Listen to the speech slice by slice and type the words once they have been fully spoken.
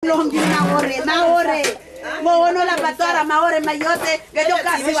longi na ore. Wono la batara maore mayote gajo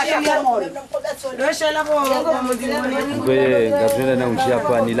kasi wa shakamori. Ngoye ngajena na unjia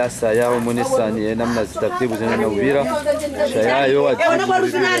pa ni lasa yao monesani namna zitaratibu zina na Uvira. Shaya yo Wono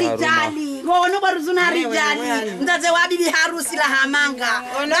baruzuna rijali. Wono baruzuna rijali. Ndaze wabibi harusi la hamanga.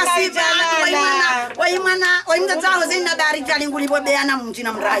 Nasiba oimana mzazaho zina bari jali ngulibo beana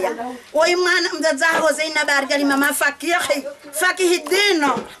mjina mraya. Oimana mzazaho zina bari jali mama fakihi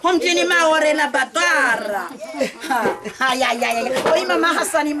dino. Homjini maore la batara. Oi mama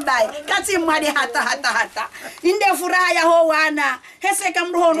Hasani mbai kati mwadi hata inde furaha ya ho wana hese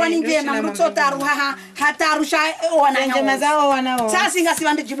kamruho wani ngena mrutota ruha hata rusha wana njema zao wanao sasa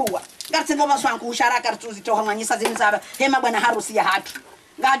ngasiwande jibua ngati ngoma swangu usharaka tuzi toha mwanyisa zinzaba hema bwana harusi ya hatu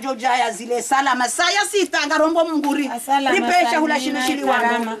ngajoja ya zile salama saya sita ngarombo munguri ripesha hula shili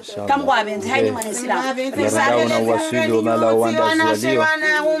wana kamgwa benzi haini mwana sila na wasili mala wanda zalio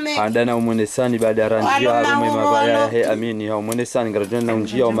andana umunesani baada ranjia harume mabaya he amini ha umunesani ngarajana na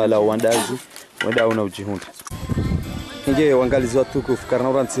unjia mala wandazi wenda una ujihunda nge wangalizi watukufu karna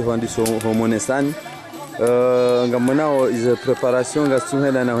uranti handiso umunesani ngamonao is preparation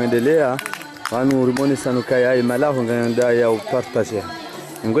ngasuhela na huendelea wanu umunesani kaya mala nganda ya partage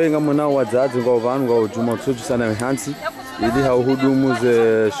ngoye ngamona wazazi ngo vanhu ngo juma tsuju sana mihansi ili hauhudumu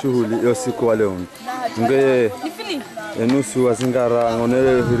ze shughuli yo siku wa leo ngoye enusu wazingara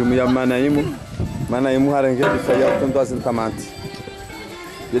ngonere hirimu ya manaimu harenge difaya tondo azintamati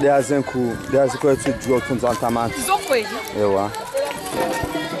yede hazenku daziko tsuju tondo azintamati zokwe ewa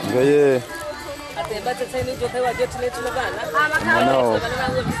ngoye manao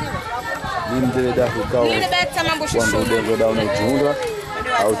lindele da hukao wangudengo da unajuhunda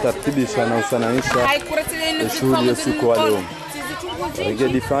au tartibisha na usananisha shughuli ya siku wa leo rege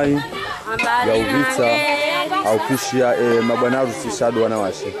difai ya uvita au pishia mabwanaru sishadu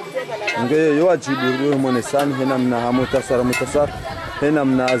wanawashi ngeye yo wajibu ruwe monesani hena mna hamutasara mutasar hena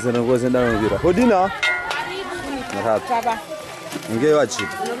mna azengoze ndano vira hodina marhaba ngeye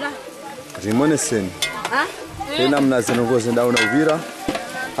wajibu rimoneseni hena mna azengoze ndano vira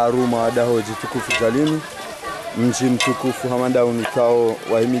haruma adahoji tukufu jalini mji mtukufu hamanda unikao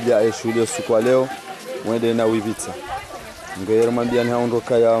wahimilia shule ya siku leo mwende na wivita ngero mambiani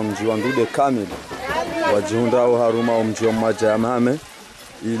haondoka ya mji wa Ndude kamili wajihundao haruma wa mji wa Mwadja ya Mahame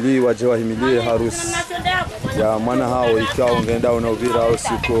ili waje wahimilie harusi ya mwana hao ikao ngendao na Uvira au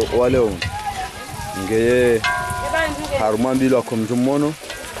siku wa leo ngeye haruma mbilo wa kumjumono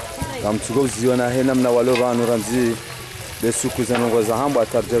kamtuko ziona hena mna walo vanu ranzi besuku zanongoza hambo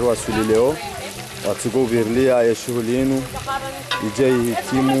atarjerwa suli leo watugo virlia ya shughuli yenu ije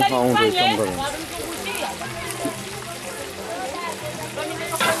hitimu haundo ikamgara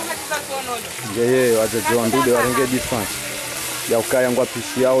ngeye wajaji wa Ndude warenge difan ya ukaya ngwa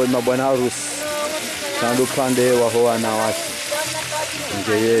pishi yao mabwana harusi kando pande wa hoa na washi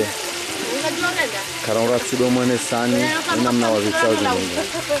ngeye karanga tudo mwene sani namna wa vitao zinonga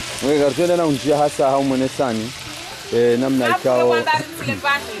mwe gartwenda na unjia hasa hau mwene sani namna ikao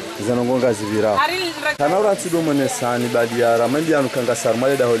zanongonga zivira kanaura tudo mwene sani badi ya ramandi anu kanga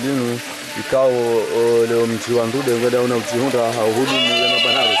sarmale da holinu ikao leo mji wa Ndude ngoda una ujihunda hauhudu mwe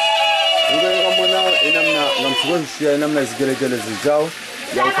mabanaru ngoda ngamona namna ngamtugoshia namna zigelegele zijao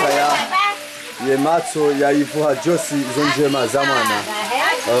ya ukaya ye matso ya ifuha josi zonjema zamana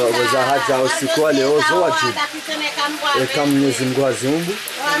waza haja usiku wa leo zo wajibu kamnyezi mgwazi umbu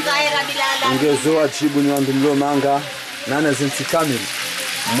ngezo wajibu ni wandu mlo manga nana zinti kamili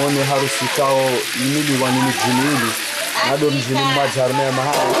mwone harusi kao imili wani mjini hili nado mjini Mwadja harume ya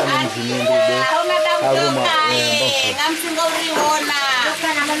mahali kani mjini Ndude haruma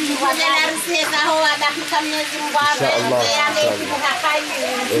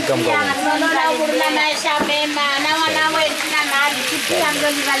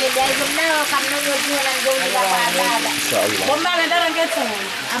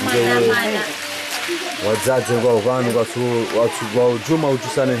wazazi kwa uvanu watu wa ujuma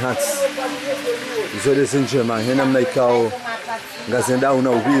ujusane hati zole zinjema hena mnaikao ngazenda una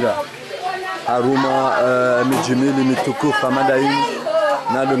Uvira haruma mijimili mitukufu amadaini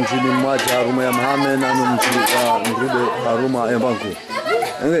nado mjini Mwadja haruma ya Mahame nado mji wa Ndude haruma ya Mbangu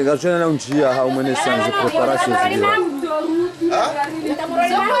enge gachana na njia hau mwene sanze preparation zibira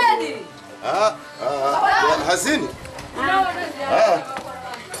hazini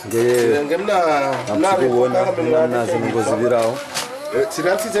ngemna kuona na zingozi virao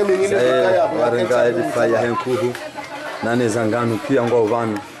sinatize mingine kaya warenga edifaya henkuhu nane zanganu pia ngwa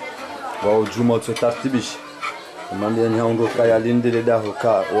uvanu wa ujuma utotartibisha mwambia ni haondoka ya lindile daho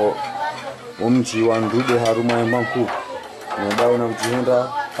ka wa mji wa Ndude haruma ya Mbangu ndao na mjihunda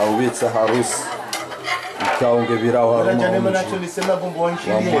haubitsa harusi ikaonge birao haruma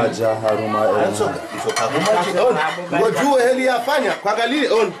wa Mwadja haruma ngojue heli yafanya kuangalie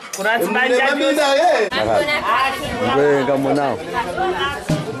on mnabinda ngwe ngamonao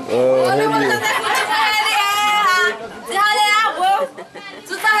heli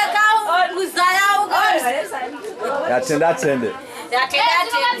yatenda tende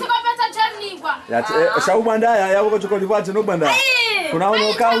shau bandaya yabo chokoli bwate no bandaya kuna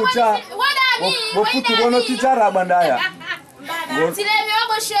unoka ucha bofutu bono tichara bandaya silemi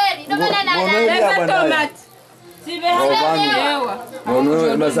wabo sheri ndo maana na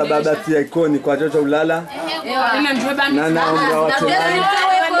Nono masababa tia ikoni kwa chocho ulala nana umra watemani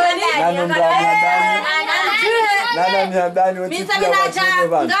nana umra miandani nana miandani wetitia wachene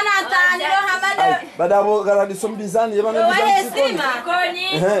vani badabo gara nisombizani yabana nizani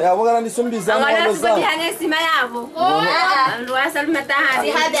sikoni yabo gara nisombizani wano zani sima yabo luasa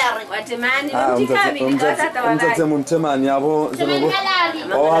lumatahari watemani mtate mumtemani yabo zenogo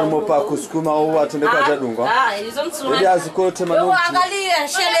owarmo pa kusukuma o watendeka jadungo ili azikote manuti angalia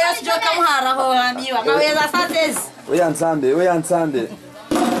shele yasijoka muhara ho ambiwa kaweza satezi we ansande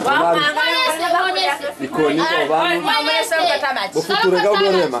ikoni ko banu bofuturega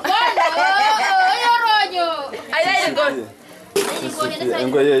udorema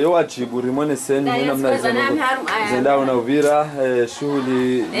ngoye yo wajibu rimone seni hina mnaza zenda una Uvira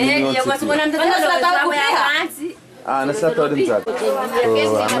shughuli nasata wadi mzaka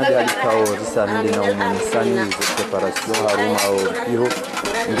amadi alikao risani na umanisani separation haruma au piro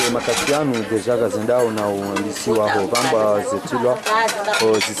nge makatianu dejaga zendao na uandisi waho vamba zetilwa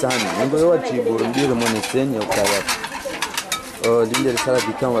zisani ngoye wajibu mbire mone seni ukaya linde risala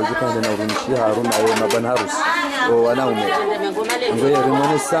dikam wajuka na urumishia haruma au mabana harusi wanaume ngoye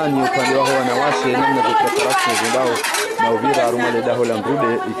rimone sani upande waho wanawashe namna preparation zendao na Uvira haruma le daho la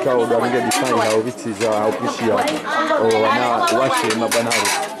mrude ikao daringa difai haubiti za haupishia wana washe mabana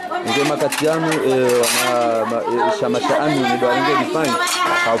harusi nge makatianu wana shamashaani ni daringa difai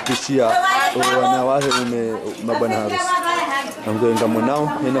haupishia wana wahe ume mabana harusi ngoye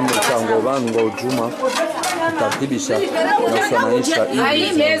ngamonao hina mkango banu ngo ujuma tartibisha na sanaisha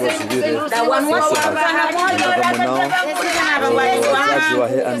ili ngozi vile ngamonao wazazi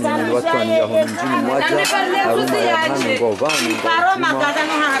wahe amini watu waniya hono mjini Mwadja haruma ya hana ngo banu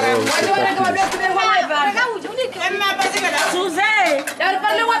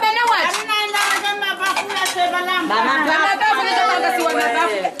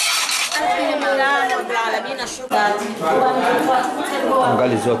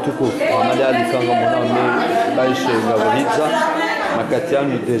ngalizo tuko amada alikanga mwanaume baishe ngabaliza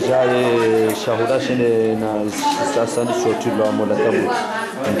makatianu deja shahura shene na sasa ndi shotilo mola tabu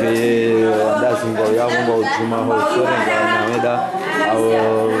nge ndazi ngo yabo ujuma ho sorenga na meda au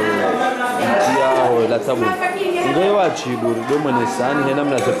ntia ho la tabu nge wajibu domone sana hena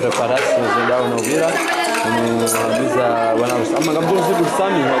mna za preparation zendao na Uvira biza wana ama ngambozi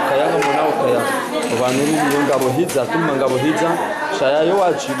busami kayanga mwanao kaya vanuri ngabo hiza tumma ngabo hiza shaya yo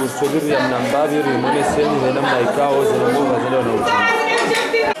wajibu sobiri ya mnambabiri mone seni hena mna ikao zinamunga zendao na Uvira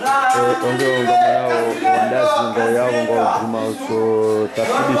ongo ngamao wandazi ngo yao ngo ujuma so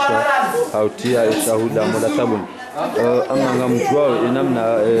tatibisha hautia shahuda mola tabuni ama ngamjua inamna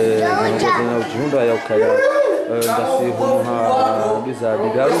ngona ujunda ya ukaya ndasi humuha biza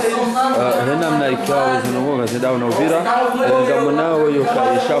bigaru hena mna ikao zinongoga zendao na Uvira ngamonao yo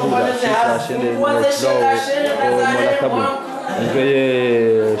ka shahuda sita shende ngao mola tabuni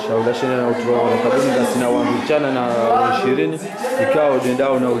ngeye shahuda shende na utro tabuni gasina wangu chana na 20 ikao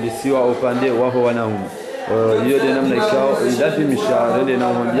dendao na ulisiwa upande waho wanaume hiyo de namna ikao ilazimisha rende na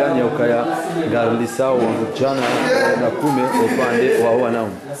umambiani ukaya ngalisao wangu chana na 10 upande wao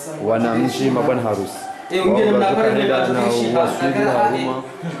wanaume wanamshi mabwana harusi wakaenda na wasuli haruma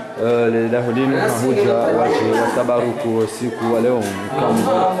le hulinu hahuja watabaruku siku wa leo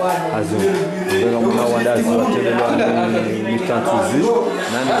kama azu ndio wandazi watelelewa ni tantuzi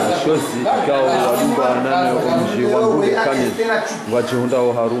nana shosi ikao waduba nana umji wangu kamili wajihunda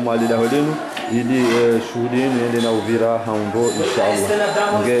haruma le hulinu ili shuhudi ende na Uvira haumbo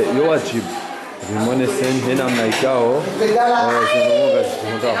inshallah nge yo wajibu rimone sen hena mnaikao zinongoga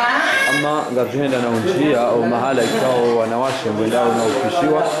zihunda ama ngavenda na unjia au mahala ikao wanawashe mwendao na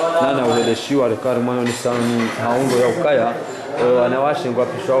upishiwa na uheleshiwa rekari mwana ni sanu haungo ya ukaya wanawashe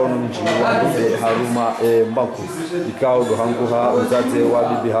ngwapishwa au mji wa Ndube haruma mbaku ikao dohanguha mzaze wa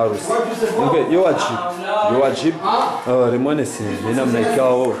bibi harusi nge yo wajib rimone sen hena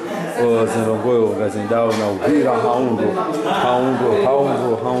mnaikao zinongoyo ngazendao na Uvira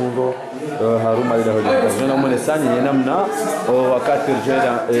haungo haruma ile hoja zina mwana sani namna wakati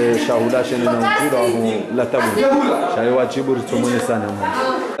rjeda shahula shene na mpira la tabu shayo wajibu ritomone sana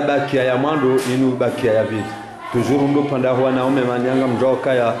bakia ya mando inu bakia ya vile toujours ndo panda huwa naume manyanga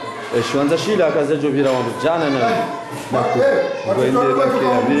mjoka ya shwanza shila akazejo vira wangu jana na ngoende bakia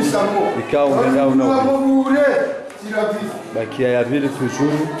ya vile ikao ngenda una bakia ya vile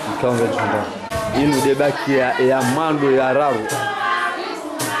toujours ikao ngenda inu de bakia ya mando ya raru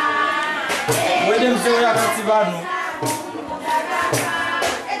Mwede mzee ya katibanu.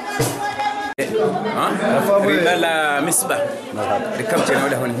 Ringala Misbahou. Rikamte na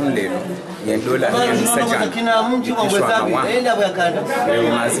wale hunlelo. Ya dola ya misajana. Kina mji wa Mwadja enda kwa kanda.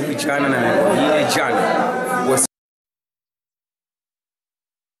 Mazifi chana na ile jana.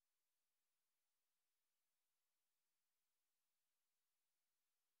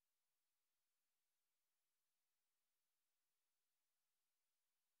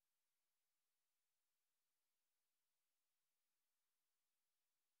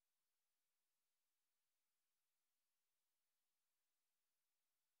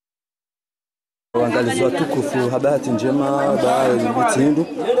 Waangalizi watukufu habati njema baada bitindu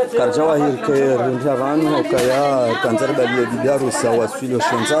karjawa hirke rindia vanu okaya kanzarba ya bibiaru sa wasfili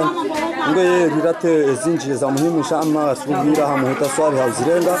oshonzan ngoye rirate ezinji za muhimu shama asubira hamuhita swali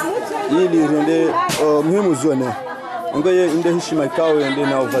hauzirenga ili rende muhimu zone ngoye inde heshima ikao ende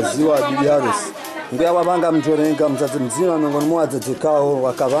na uvaziwa bibiaru ngoye abanga mjorenga mzazi mzima miongoni mwa wazazi kao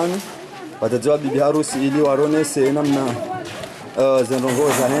wakavani wataziwa bibiaru ili waronese namna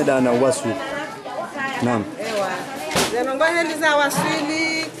zenongoza henda na wasu. Naam. Ewa. Zenongo heli za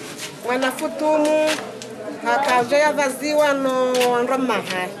wasili wana Foutoumou hakaja vaziwa no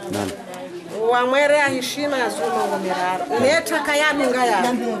mahai. Naam. Wamwere heshima ya zuma ngomirara. Leta kayanu ngaya.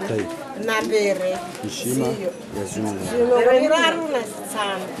 Na mbere. Heshima ya zuma. Ngomirara na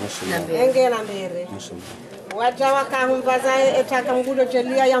sana. Enge na mbere. Mwadja wakahumbaza etaka mgudo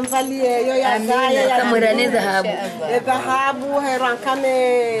jelia ya mvalie yo ya zaya ya kamurane dhahabu. Dhahabu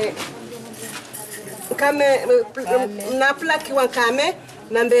herankame na plaki wankame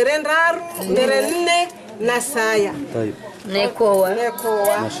na mbere ndaru mbere nne na saya Nekoa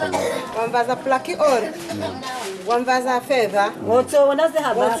wamvaza plaki ori wamvaza fedha wotoona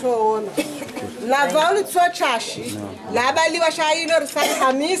na vauli tso chashi labali washayino risali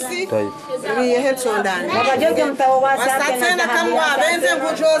hamisi rihe tsondani wabajonge mtawawasa wasatena kama wabenze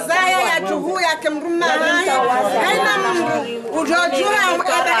ngujozaya ya juhu yake mruma haina mungu ujojua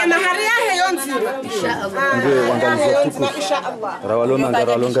mahari yahe yonziba ndio waangalizi watukufu rawalona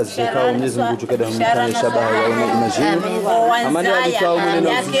ngaralonga zikao Mwenyezi Mungu tukada mtani shabaha ya imajini amani alikao mwenye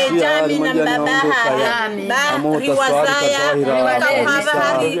na kuzishia alimwanja na ondoka ya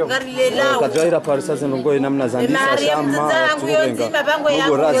amota parisa zinongoe namna zandisa shama turenga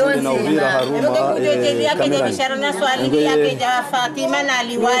mungu razi na uvira haruma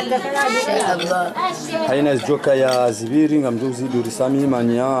haina joka ya zibiri ngamjuzi durisami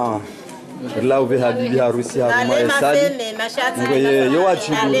manya lau be habibi harusi haruma esadi ngoye yo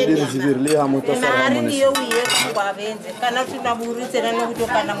wajibu zibiri le hamuta sarama